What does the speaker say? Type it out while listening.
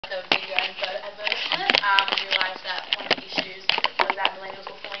the video and photo advertisement, we realised that one of the issues was that millennials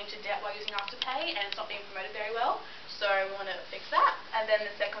were falling into debt while using Afterpay and it's not being promoted very well. So we want to fix that. And then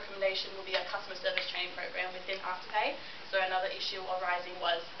the second recommendation will be a customer service training program within Afterpay. So another issue arising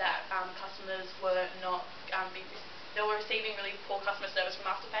was that customers were not they were receiving really poor customer service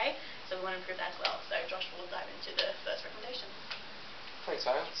from Afterpay. So we want to improve that as well. So Josh will dive into the first recommendation. Thanks,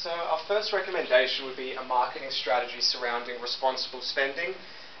 Aya. So our first recommendation would be a marketing strategy surrounding responsible spending,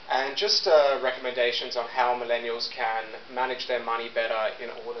 and just recommendations on how millennials can manage their money better in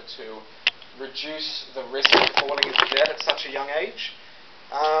order to reduce the risk of falling into debt at such a young age.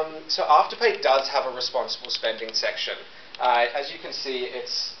 So Afterpay does have a responsible spending section. As you can see,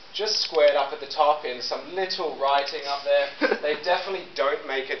 it's just squared up at the top in some little writing up there. They definitely don't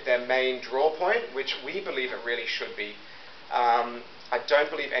make it their main draw point, which we believe it really should be. I don't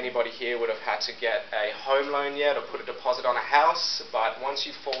believe anybody here would have had to get a home loan yet or put a deposit on a house, but once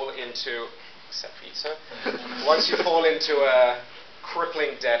you fall into, except for you, sir, once you fall into a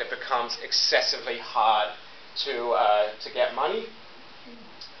crippling debt, it becomes excessively hard to get money.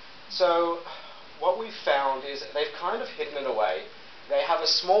 So what we've found is they've kind of hidden it away. They have a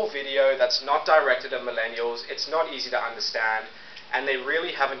small video that's not directed at millennials, it's not easy to understand, and they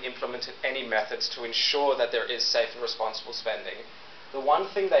really haven't implemented any methods to ensure that there is safe and responsible spending. The one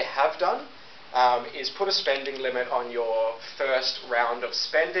thing they have done is put a spending limit on your first round of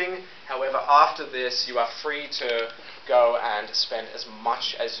spending. However, after this, you are free to go and spend as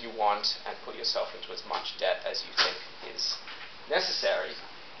much as you want and put yourself into as much debt as you think is necessary.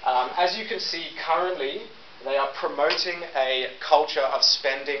 As you can see, currently, they are promoting a culture of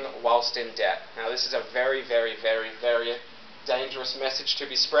spending whilst in debt. Now, this is a very, very, very, very dangerous message to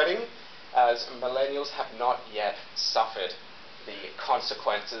be spreading, as millennials have not yet suffered the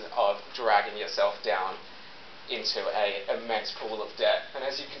consequences of dragging yourself down into an immense pool of debt. And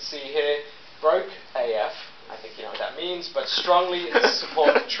as you can see here, broke AF, I think you know what that means, but strongly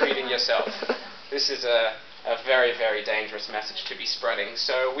support treating yourself. This is a very, very dangerous message to be spreading.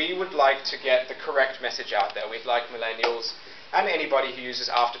 So we would like to get the correct message out there. We'd like millennials and anybody who uses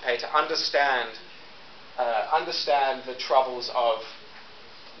Afterpay to understand the troubles of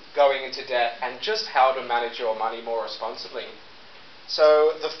going into debt and just how to manage your money more responsibly.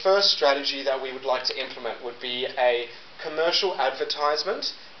 So the first strategy that we would like to implement would be a commercial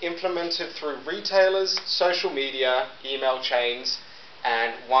advertisement implemented through retailers, social media, email chains,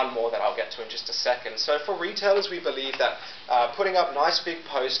 and one more that I'll get to in just a second. So for retailers, we believe that putting up nice big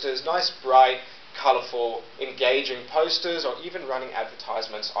posters, nice bright, colourful, engaging posters, or even running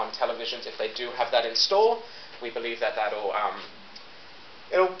advertisements on televisions if they do have that in store, we believe that that'll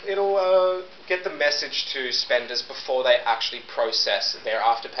get the message to spenders before they actually process their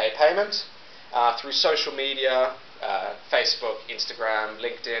Afterpay payment. Through social media, Facebook, Instagram,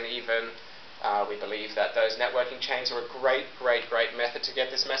 LinkedIn even, we believe that those networking chains are a great, great, great method to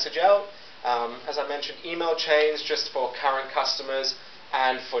get this message out. As I mentioned, email chains just for current customers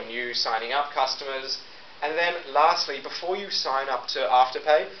and for new signing up customers. And then lastly, before you sign up to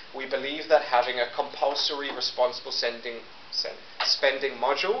Afterpay, we believe that having a compulsory responsible spending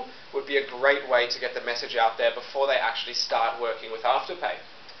module would be a great way to get the message out there before they actually start working with Afterpay.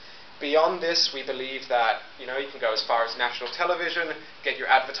 Beyond this, we believe that you can go as far as national television, get your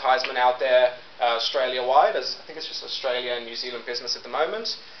advertisement out there Australia-wide, as I think it's just Australia and New Zealand business at the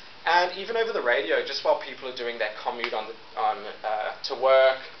moment, and even over the radio, just while people are doing their commute to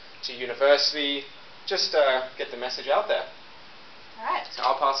work, to university, just get the message out there. Alright. So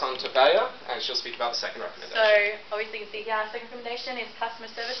I'll pass on to Bea, and she'll speak about the second recommendation. So obviously the second recommendation is customer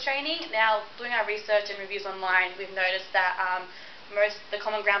service training. Now, doing our research and reviews online, we've noticed that the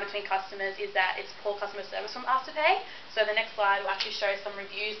common ground between customers is that it's poor customer service from Afterpay. So the next slide will actually show some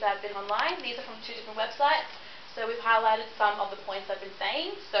reviews that have been online. These are from 2 different websites. So we've highlighted some of the points I've been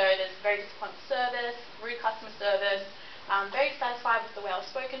saying. So there's very disappointing service, rude customer service, very satisfied with the way I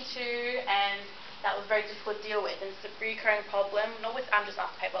was spoken to, and that was very difficult to deal with. And it's a recurring problem, not with just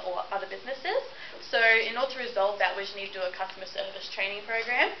Afterpay, but all other businesses. So in order to resolve that, we just need to do a customer service training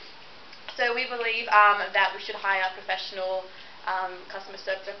program. So we believe that we should hire a professional customer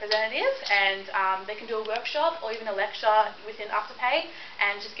service representative, and they can do a workshop or even a lecture within Afterpay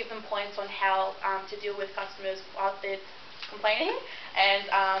and just give them points on how to deal with customers while they're complaining and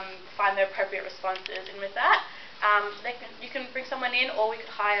find the appropriate responses. And with that, you can bring someone in, or we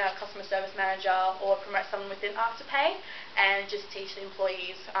could hire a customer service manager or promote someone within Afterpay and just teach the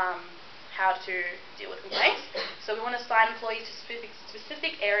employees how to deal with complaints. So we want to assign employees to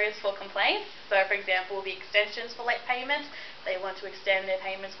specific areas for complaints. So for example, the extensions for late payment. They want to extend their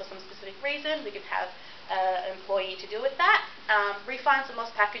payments for some specific reason. We could have employee to deal with that. Refunds and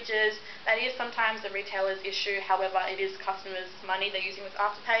lost packages, that is sometimes the retailer's issue, however it is customers' money they're using with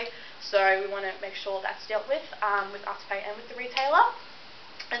Afterpay, so we want to make sure that's dealt with Afterpay and with the retailer.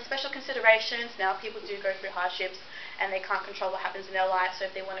 And special considerations, now people do go through hardships and they can't control what happens in their life, so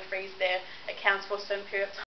if they want to freeze their accounts for a certain period of